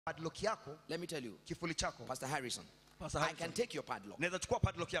padlock yako, let me tell you, kifuli chako, Pastor Harrison, I can take your padlock, naweza chukua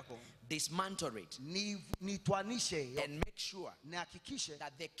padlock yako, dismantle it, nitwanishe and make sure nihakikishe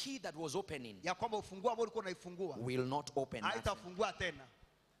that the key that was opening ya kwamba ufunguo ambao ulikuwa unaifungua will not open, haitafungua tena,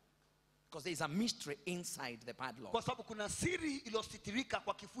 because there is a mystery inside the padlock. Kwa sababu kuna siri iliyositirika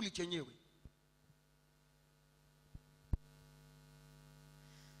kwa kifuli chenyewe.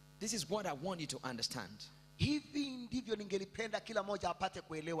 This is what I want you to understand. Hivi ndivyo ningelipenda kila mmoja apate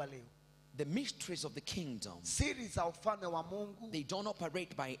kuelewa leo. The mysteries of the kingdom, siri za ufalme wa Mungu, they don't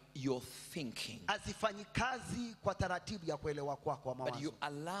operate by your thinking, hazifanyi kazi kwa taratibu ya kuelewa kwako wa mawazo, but you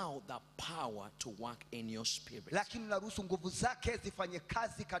allow the power to work in your spirit. Lakini unaruhusu nguvu zake zifanye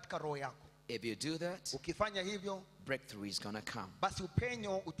kazi katika roho yako. If you do that, ukifanya hivyo, breakthrough is going to come. Basi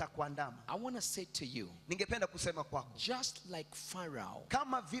upenyo utakuandama. I want to say to you, ningependa kusema kwako, just like Pharaoh,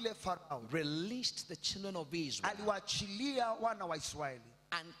 kama vile Farao released the children of Israel, aliwaachilia wana wa Israeli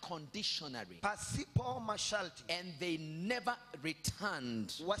unconditionally, pasipo masharti, and they never returned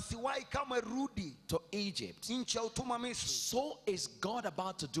wasiwahi kama rudi to Egypt. nchi ya utumwa Misri. So is God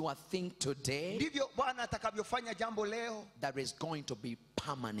about to do a thing today, ndivyo Bwana atakavyofanya jambo leo, that is going to be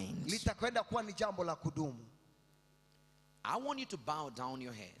permanent. litakwenda kuwa ni jambo la kudumu. I want you to bow down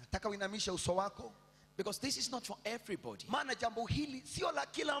your head, nataka uinamishe uso wako, because this is not for everybody. maana jambo hili sio la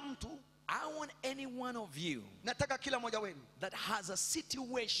kila mtu. I want any one of you nataka kila mmoja wenu that has a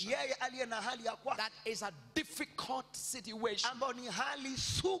situation, yeye aliye na hali ya kwake, that is a difficult situation, ambayo ni hali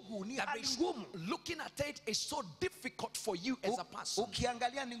sugu, ni that hali is, ngumu, looking at it is so difficult for you as a person.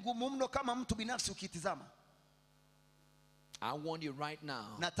 ukiangalia ni ngumu mno kama mtu binafsi ukitizama. I want you right now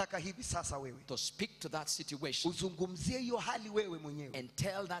nataka hivi sasa wewe to speak to that situation, uzungumzie hiyo hali wewe mwenyewe, and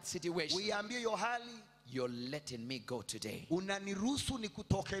tell that situation, uiambie hiyo hali, you're letting me go today. unaniruhusu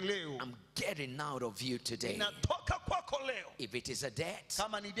nikutoke leo, I'm getting out of you today. natoka kwako leo. If it is a debt,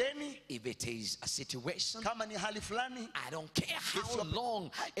 kama ni deni, if it is a situation, kama ni hali fulani, I don't care how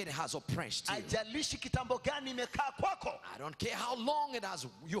long it has oppressed you. haijalishi kitambo gani imekaa kwako, I don't care how long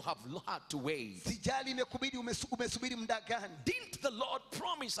you have had to wait. sijali imekubidi umesubiri muda gani. Didn't the Lord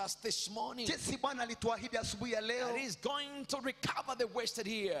promise us this morning jinsi Bwana alituahidi asubuhi ya that leo He's going to recover the wasted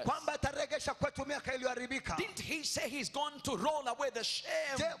years? kwamba ataregesha kwetu miaka iliyoharibika? Didn't He say He's going to roll away the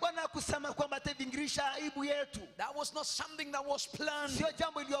shame? Je, Bwana kusema kwamba atavingirisha aibu yetu? That was not something that was planned. Sio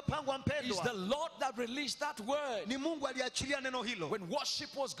jambo iliyopangwa It's the mpendwa, Lord that released that word. ni Mungu aliachilia neno hilo When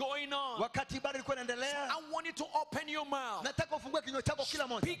worship was going on, wakati ibada ilikuwa inaendelea. I want you to open your mouth. nataka ufungue kinywa chako kila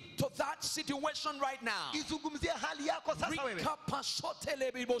moja, Speak to that situation right now. izungumzie hali yako sasa wewe,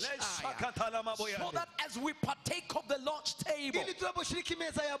 So that as we partake of the Lord's table, ili tunaposhiriki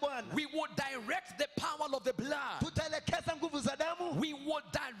meza ya Bwana we will direct the power of the blood. tutaelekeza nguvu za damu, We will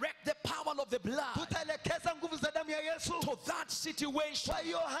direct the power of the blood tutaelekeza nguvu za damu ya Yesu to that situation. kwa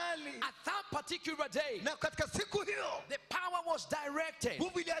hiyo hali. At that particular day, Na katika siku hiyo the power was directed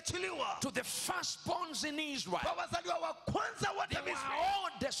nguvu iliachiliwa to the firstborns in kwa Israel. wazaliwa wa kwanza wote They were Misri,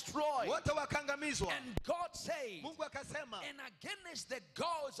 all destroyed. wote wakaangamizwa. And God said, Mungu akasema, and against the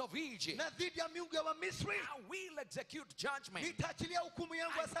gods of Egypt, na dhidi ya miungu ya Wamisri I will execute judgment. nitaachilia hukumu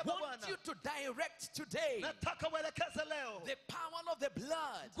yangu I ya saba. want you Bwana, to direct today nataka uelekeze leo the power of the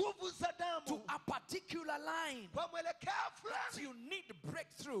blood nguvu za to damu a particular line kwa mwelekeo that fulani you need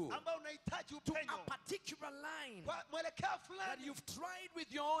breakthrough, ambao unahitaji to a upenyo, particular line kwa mwelekeo that fulani you've tried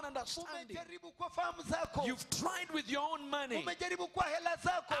with your own understanding, umejaribu kwa fahamu zako, you've tried with your own money. umejaribu kwa hela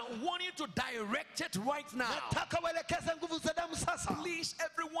zako. I want you to direct it right now. Nataka uelekeze nguvu za damu sasa. Please,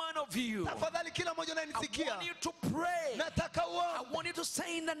 every one of you, Tafadhali kila mmoja I unanisikia, want you to pray. nataka I uombe, want you to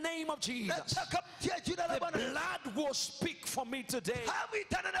say in the name of Jesus, nataka mtie jina la the Bwana. blood will speak for me today. Damu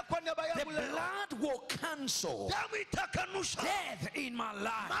itanena kwa niaba The yangu leo. blood will cancel Damu itakanusha death in my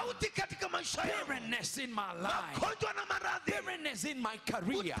life, mauti katika maisha yangu, barrenness in my life, magonjwa na maradhi, barrenness in my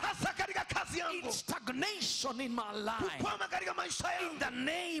career, hasa katika kazi yangu, stagnation in my life. kwama katika maisha In yangu, the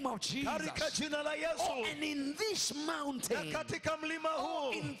name of katika Jesus. jina la Oh, Yesu. and in this Na mountain, katika mlima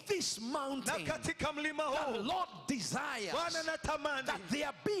huu, in this na mountain, katika mlima the huu, Lord Bwana desires natamani that there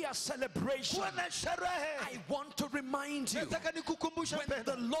be a celebration. kuwa na sherehe. I want to remind you, Nataka nikukumbushe when the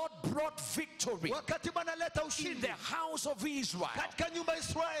mpendwa, Lord brought victory wakati Bwana aleta in ushindi the house of Israel, katika nyumba ya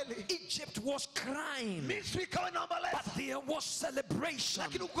Israeli, Egypt was crying, Misri ikawa inaomboleza, but there was celebration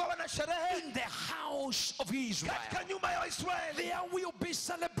lakini ukawa na sherehe in the house of Israel. katika nyumba ya Israeli. There will be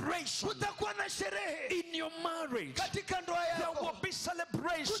celebration Kutakuwa na sherehe in your marriage. katika ndoa There will yako, be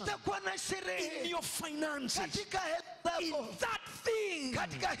celebration kutakuwa na in sherehe your finances. katika hela In zako, that thing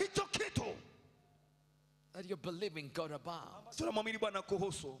katika hicho kitu that you're believing God about. tunamwamini Bwana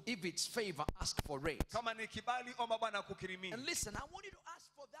kuhusu. If it's favor, ask for it. Kama ni kibali, omba Bwana kukirimia. And listen, I want you to ask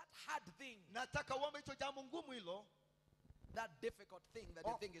for that hard thing, Nataka uombe hicho jambo ngumu hilo. that difficult thing that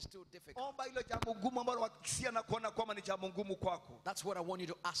you think is too difficult. Omba hilo jambo ngumu ambalo wakisia na kuona kwamba ni jambo ngumu kwako. That's what I want you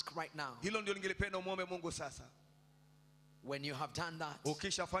to ask right now. Hilo ndio ningelipenda umuombe Mungu sasa. When you have done that,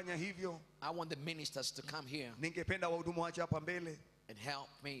 Ukishafanya hivyo, I want the ministers to come here ningependa wahudumu waje hapa mbele and help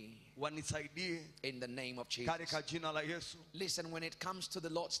me wanisaidie in the name of Jesus. katika jina la Yesu. Listen, when it comes to the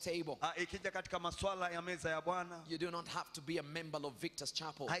Lord's table, Ikija katika masuala ya meza ya Bwana, you do not have to be a member of Victor's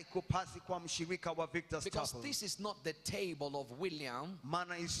Chapel, haikupasi kuwa mshirika wa Victor's because Chapel. this is not the table of William.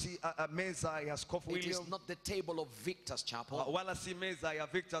 Maana isi meza ya Askofu It is William, not the table of Victor's Chapel. wala si meza ya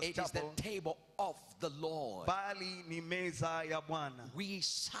Victor's It is the Chapel, table of the Lord. bali ni meza ya Bwana. We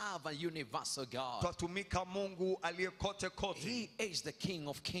serve a universal God. Twatumika Mungu aliye kote kote. He is the King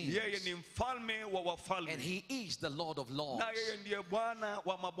of Kings, Yeye ni mfalme wa wafalme, and He is the Lord of Lords. na yeye ndiye Bwana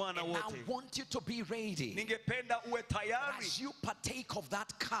wa mabwana And I wote. want you to be ready Ningependa uwe tayari as you partake of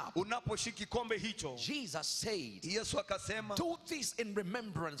that cup. unaposhiki kombe hicho. Jesus said, Yesu akasema, do this in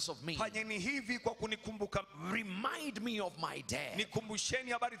remembrance of me. fanyeni hivi kwa kunikumbuka. Remind me of my death.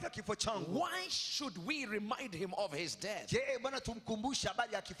 Nikumbusheni habari za kifo changu. Why should we remind him of his death? Je, Bwana tumkumbushe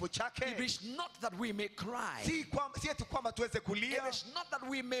habari ya kifo It chake? is not that we may cry. Si eti kwamba tuweze It kulia, is not that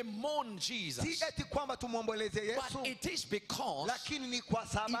we may mourn si Jesus. eti kwamba tumwomboleze But Yesu, it is because lakini ni kwa it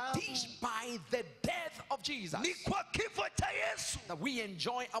sababu is by the death of Jesus ni kwa kifo cha Yesu that we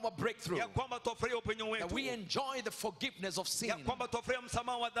enjoy our breakthrough, ya kwamba twafurahia upenyo that we wetu, enjoy the forgiveness of ya sin. kwamba twafurahia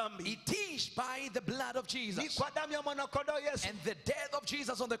msamaha wa dhambi. It is by the blood of Ni Jesus kwa damu ya mwanakondoo Yesu and the death of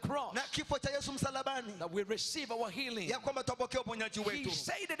Jesus on the cross na kifo cha Yesu msalabani, that we receive our healing. ya kwamba twapokea uponyaji He wetu.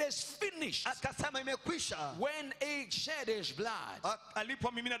 said it is finished. Akasema imekwisha. When he shed his blood,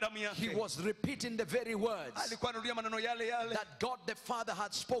 Alipomimina damu he yake, was repeating the very words alikuwa anarudia maneno yale yale that God the Father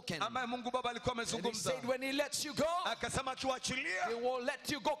had spoken. ambaye Mungu Baba alikuwa And he amezungumza. said when he lets you go, Akasema he akiwachilia will let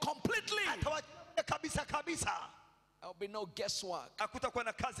you go completely. atawachilia kabisa kabisa. There'll be no guesswork. Hakutakuwa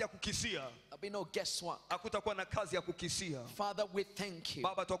na kazi ya kukisia, There'll be no guesswork. hakutakuwa na kazi ya kukisia. Father, we thank you.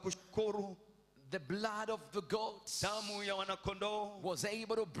 Baba, twakushukuru. The blood of the goats Damu ya wanakondoo was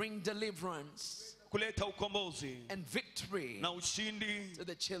able to bring deliverance kuleta ukombozi and victory na ushindi to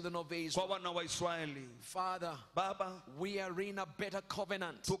the children of kwa Israel. wana wa Israeli. Father, Baba, we are in a better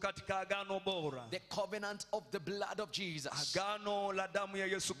covenant, tu katika agano bora, the covenant of the blood of Jesus, agano la damu ya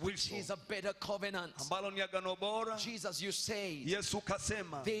Yesu which is Kristo a better covenant. ambalo ni agano bora. Jesus, you say, Yesu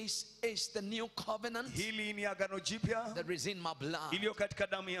kasema this is the new covenant hili ni agano jipya that is in my blood. iliyo katika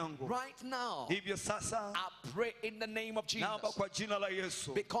damu yangu. Right now, Hivyo sasa I pray in the name of naomba Jesus, kwa jina la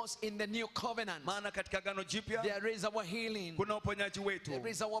Yesu, because in the new covenant, maana katika agano jipya there is our healing, kuna uponyaji there wetu,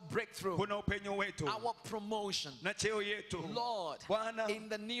 is our breakthrough, kuna upenyo wetu our promotion. na cheo yetu. Lord, Bwana, in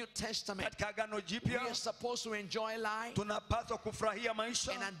the New Testament, katika agano we jipya are supposed to enjoy life tunapaswa kufurahia and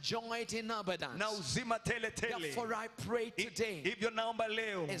maisha enjoy it in na abundance. uzima tele tele. Therefore, I pray today, Hivyo naomba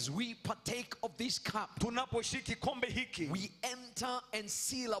leo as we partake of this cup, tunaposhiki kombe hiki, we enter and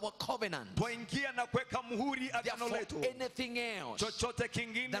seal our covenant. twaingia na kuweka muhuri agano Therefore, letu. anything else Chochote that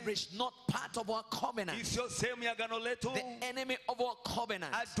kingine is not part of our covenant, isiyo sehemu ya agano letu, the enemy of our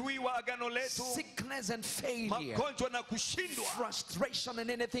covenant, adui wa agano letu, sickness and failure, magonjwa na kushindwa, frustration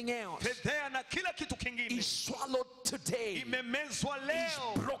and anything else, fedhea na kila kitu kingine, is swallowed today, imemezwa is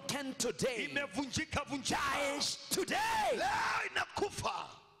leo, broken today, imevunjika vunjika, dies today. leo inakufa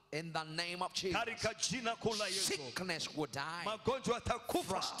In the name of Jesus, katika jina kuu la Yesu. sickness will die, Magonjwa yatakufa,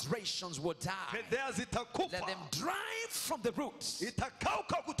 frustrations will die. fedhea Let zitakufa, them drive from the roots,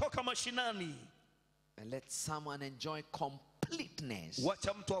 itakauka kutoka mashinani. and let someone enjoy completeness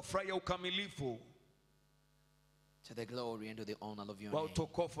Wacha mtu afurahie ukamilifu to the glory and to the honor of your wa name.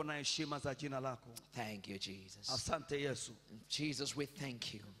 utukufu na heshima za jina lako. Thank you, Jesus. Asante Yesu, Jesus, we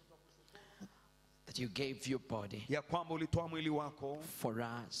thank you that you gave your body ya kwamba ulitoa mwili wako for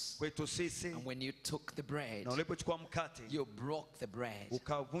us. kwetu sisi, And when you took the bread, na ulipochukua mkate you broke the bread.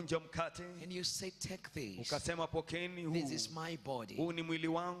 ukavunja mkate And you say, take this. ukasema, pokeeni This huu, is my body huu ni mwili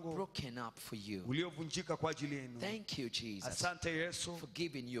wangu broken up for you. uliovunjika kwa ajili yenu. Thank you, Jesus, Asante Yesu for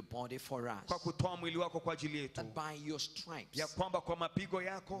giving your body for kwa us. kutoa mwili wako kwa ajili yetu, That by your stripes, ya kwamba kwa mapigo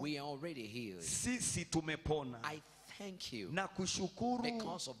yako we are already healed. sisi tumepona. I thank you Na kushukuru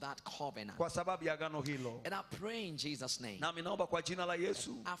because of that covenant. kwa sababu ya agano hilo. And I pray in Jesus' name, Nami naomba kwa jina la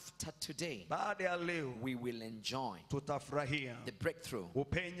Yesu, after today, baada ya leo we will enjoy tutafurahia the breakthrough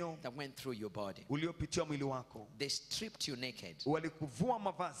upenyo that went through your body. uliopitia mwili wako. They stripped you naked Walikuvua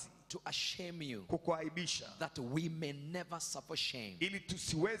mavazi to shame you, kukuaibisha, that we may never suffer shame. ili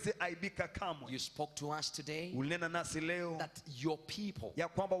tusiweze aibika kamwe. You spoke to us today Ulinena nasi leo that your people ya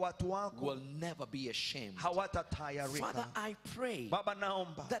kwamba watu wako will never be ashamed. hawatatayarika. Father, I pray Baba,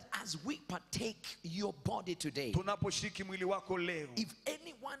 naomba that as we partake your body today, tunaposhiriki mwili wako leo, if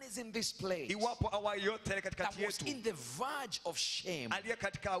anyone is in this place iwapo awaye yote that katikati was yetu in the verge of shame, aliye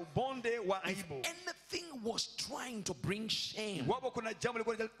katika ubonde wa if aibu, anything was trying to bring shame, iwapo kuna jambo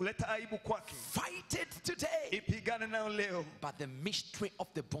lilikuwa kuleta aibu kwake, fight it today. ipigane nayo leo But the mystery of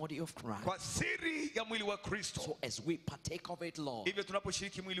the body of Christ. kwa siri ya mwili wa Kristo. So as we partake of it, Lord, Hivyo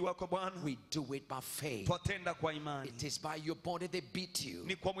tunaposhiriki mwili wako Bwana, we do it by faith. twatenda kwa imani. It is by your body they beat you.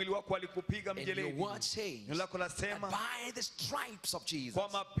 Ni kwa mwili wako alikupiga And your mjeledi. word says Neno lako that lasema by the stripes of Jesus kwa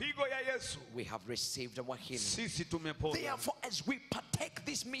mapigo ya Yesu we have received our healing. sisi tumepona. Therefore, as we partake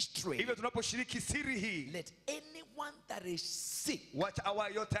this mystery, Hivyo tunaposhiriki siri hii, let anyone that is sick wacha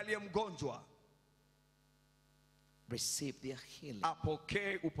awaye yote aliye mgonjwa receive their healing.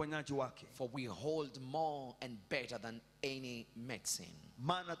 apokee uponyaji wake. For we hold more and better than any medicine.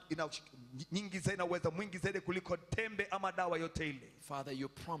 Maana ina nyingi zaidi na uwezo mwingi zaidi kuliko tembe ama dawa yote ile. Father, you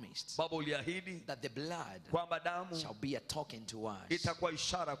promised Baba, uliahidi that the blood kwamba damu shall be a token to us itakuwa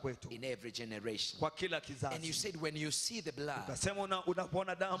ishara kwetu in every generation. kwa kila And you kizazi. said when you see the blood, Ukasema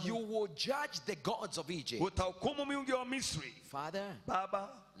unapoona you damu will judge the gods of Egypt. utahukumu miungu wa Misri. Father, Baba,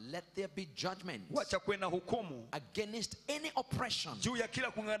 let there be judgment wacha kuwe na hukumu against any oppression juu ya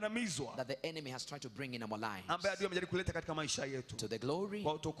kila kung'anamizwa that the enemy has tried to bring in our lives, ambaye adui amejaribu kuleta katika maisha yetu, to the glory,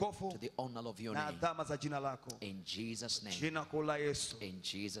 kwa utukufu to the honor of your na name. adhama za jina lako. In Jesus' name. Jina kuu la Yesu, In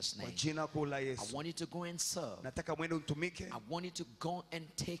Jesus' kwa name. jina kuu la I Yesu. want you to go and serve. Nataka mwende utumike, I want you to go and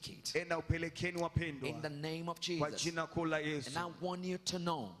take it. enda upelekeni In wapendwa, the name of kwa Jesus. jina kuu la And Yesu. I want you to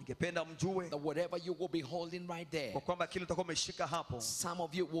know Ningependa mjue that whatever you will be holding right there, kwa kwamba kile utakuwa umeshika hapo, some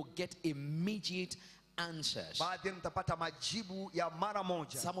of you will get immediate answers. baadhi yenu mtapata majibu ya mara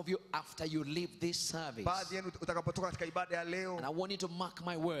moja. Some of you after you leave this service. Baadhi yenu utakapotoka katika ibada ya And I leo, want you to mark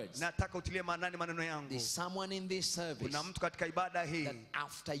my words. nataka utilie maanani maneno yangu. There's someone in this service Kuna mtu katika ibada hii, that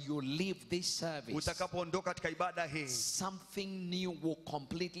after you leave this service, utakapoondoka katika ibada hii, something new will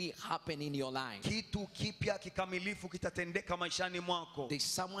completely happen in your life. kitu kipya kikamilifu kitatendeka maishani mwako.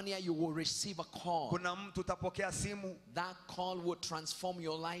 There's someone here, you will receive a call. Kuna mtu utapokea simu, That call will transform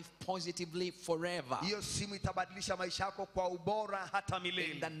your life positively forever. hiyo simu itabadilisha maisha yako kwa ubora hata In the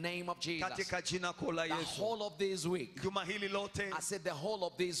milele, name of Jesus. katika jina kuu la The Yesu. whole of this week, Juma hili lote I said the whole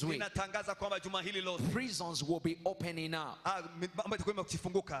of this week, ninatangaza kwamba juma hili lote prisons will be opening up. mambo itakuwa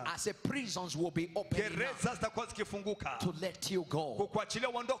imefunguka, I said prisons will be opening up gereza zitakuwa zikifunguka, to let you go. kukuachilia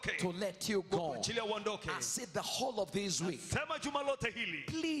uondoke, To let you go. kukuachilia uondoke. I said the whole of this week. Sema juma lote hili,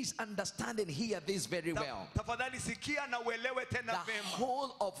 Please understand and hear this very well. tafadhali sikia na uelewe tena The vema.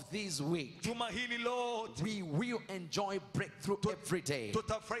 whole of this week, Juma hili lote we will enjoy breakthrough every day.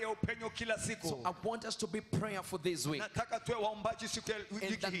 tutafurahia upenyo kila So siku. I want us to be prayerful this week. Nataka tuwe waombaji siku ya In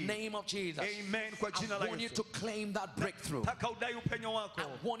wiki the hii. name of Jesus. Amen, kwa jina I la want you Yesu. to claim that breakthrough. Nataka udai upenyo wako.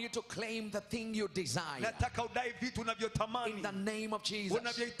 I want you to claim the thing you desire. Nataka udai vitu In unavyotamani, the name of Jesus.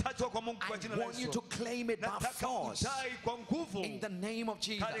 unavyohitaji kwa Mungu kwa I jina la want you to Yesu. claim it by Nataka force. udai kwa nguvu In the name of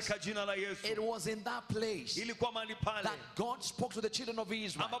Jesus. katika jina la Yesu. It was in that place Ilikuwa mahali pale that God spoke to the children of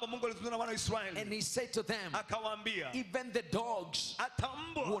Israel. ambapo Mungu alizungumza na wana wa And Israeli, he said to them, akawaambia even the dogs hata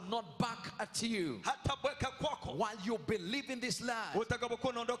will mbwa not bark at you hata bweka kwako while you believe in this land,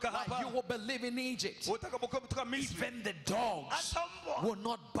 utakapokuwa unaondoka while you hapa, will believe in Egypt. utakapokuwa kutoka Misri, Even the dogs hata mbwa will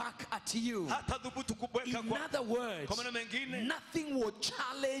not bark at you. hata dhubutu kubweka In kwako. other words, Kwa maneno mengine, nothing will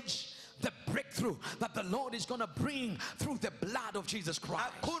challenge the breakthrough that the Lord is going to bring through the blood of Jesus Christ.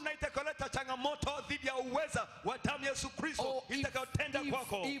 hakuna itakaleta changamoto dhidi ya uweza wa damu ya Yesu Kristo Oh, itakayotenda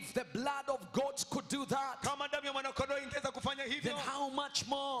kwako. if the blood of goats could do that, Kama damu ya mwanakondoo ingeweza kufanya then hivyo, how much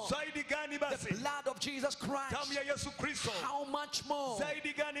more zaidi gani the basi blood of Jesus damu Christ? ya Yesu Kristo? How much more?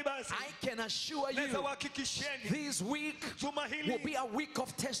 Zaidi gani basi? I can assure Naweza you, wahakikishieni this week juma will be hili a week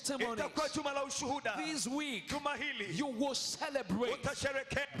of testimonies. itakuwa juma la ushuhuda. This week, Juma hili you will celebrate.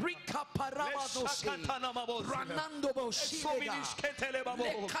 utasherekea Rika paramadosi, Leshakatana mabosi. Ranando boshirega, Esominishketele babo.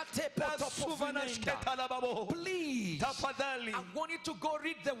 lekate potopofinenda. Lasuvanashketala babo. Please, Tafadhali I want you to go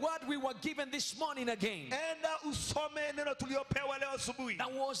read the word we were given this morning again. enda usome neno tuliopewa leo asubuhi.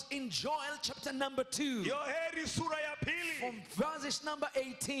 That was in Joel chapter number 2. Yoheri sura ya pili From verses number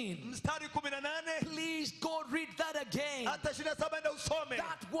 18. mstari 18. Please go read that again. Hata 27 ndio usome.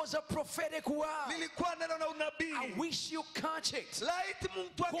 That was a prophetic word. Lilikuwa neno la unabii. I wish you catch it. Laiti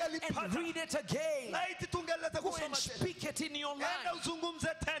mtu Go and angelipata. read it again. Laiti tungeleta Go kusoma and tena. speak it in your Enda life. uzungumze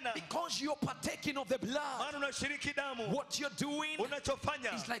tena. Because you're partaking of the blood. Maana unashiriki damu. What you're doing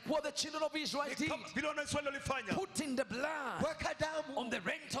Unachofanya is like what the children of Israel ni did. kama vile wana Israeli walifanya. Putting the blood Weka damu on the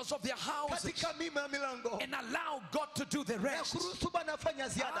rentals of their houses katika mima ya milango. and allow God to do the Na rest. kuruhusu Bwana afanye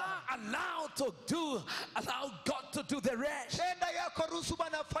ziada. Allow God to do the rest. Tenda yako, ruhusu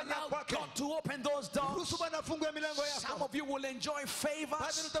Bwana afanye Allow kwake. God to open those doors. Ruhusu Bwana afungue milango Some yako. of you will enjoy Baadhi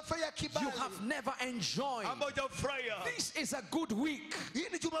favors utafurahia you kibali have never enjoyed. ambao hujafurahia. This is a good week Hii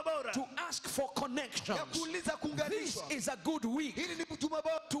ni juma bora to ask for ya connections. kuuliza This kuunganishwa. is a good week Hili ni juma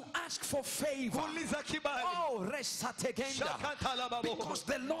bora to ask for favor. kuuliza kibali. Oh, resategenda. Shakatala babo. Because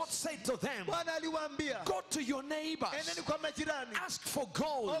the Lord said to them, Bwana aliwaambia, go to your neighbors, endeni kwa majirani, ask for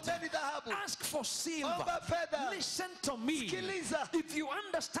gold, ombeni dhahabu, ask for silver. omba fedha. Listen to me. Sikiliza. If you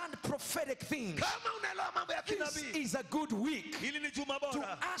understand prophetic things, Kama unaelewa mambo ya this kinabii, is a good week hili ni juma to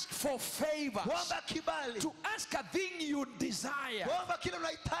bora. ask for favors, Kuomba kibali, to ask a thing you desire. kuomba kile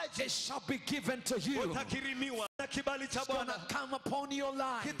unahitaji, It shall be given to you. utakirimiwa. Na kibali cha It's gonna Bwana come upon your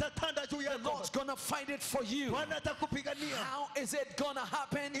life. kitatanda juu The yako. Lord's gonna fight it for you. Bwana atakupigania. How is it gonna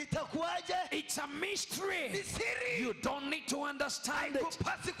happen? Itakuwaje? It's a Ni mystery. siri. You don't need to understand it.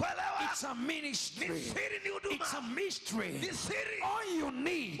 Haikupasi kuelewa. It's a Ni ministry. siri, ni It's a huduma. mystery. Ni siri. All you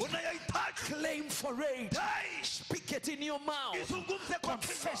need, Unayohitaji. claim for it. Dai. Speak it in your mouth. Izungumze kwa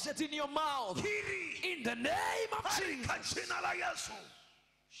Confess kinywa. it in your mouth. Kiri. In the name of Katika Jesus. jina la Yesu.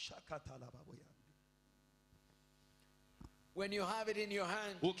 Shakatala babo yangu. When you have it in your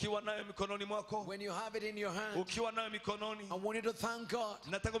hand, Ukiwa nayo mikononi mwako, when you have it in your hand, ukiwa nayo mikononi, I want you to thank God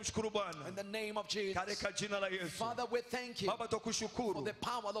nataka kumshukuru in Bwana the name of Jesus. katika jina la Yesu. Father, we thank you Baba, for tukushukuru the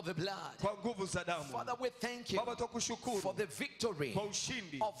power of the blood. kwa nguvu za damu. Father, we thank you Baba, tukushukuru for the victory kwa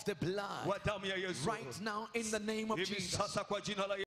ushindi of the blood wa damu ya Yesu. right now in the name of Hivi Jesus. sasa kwa jina la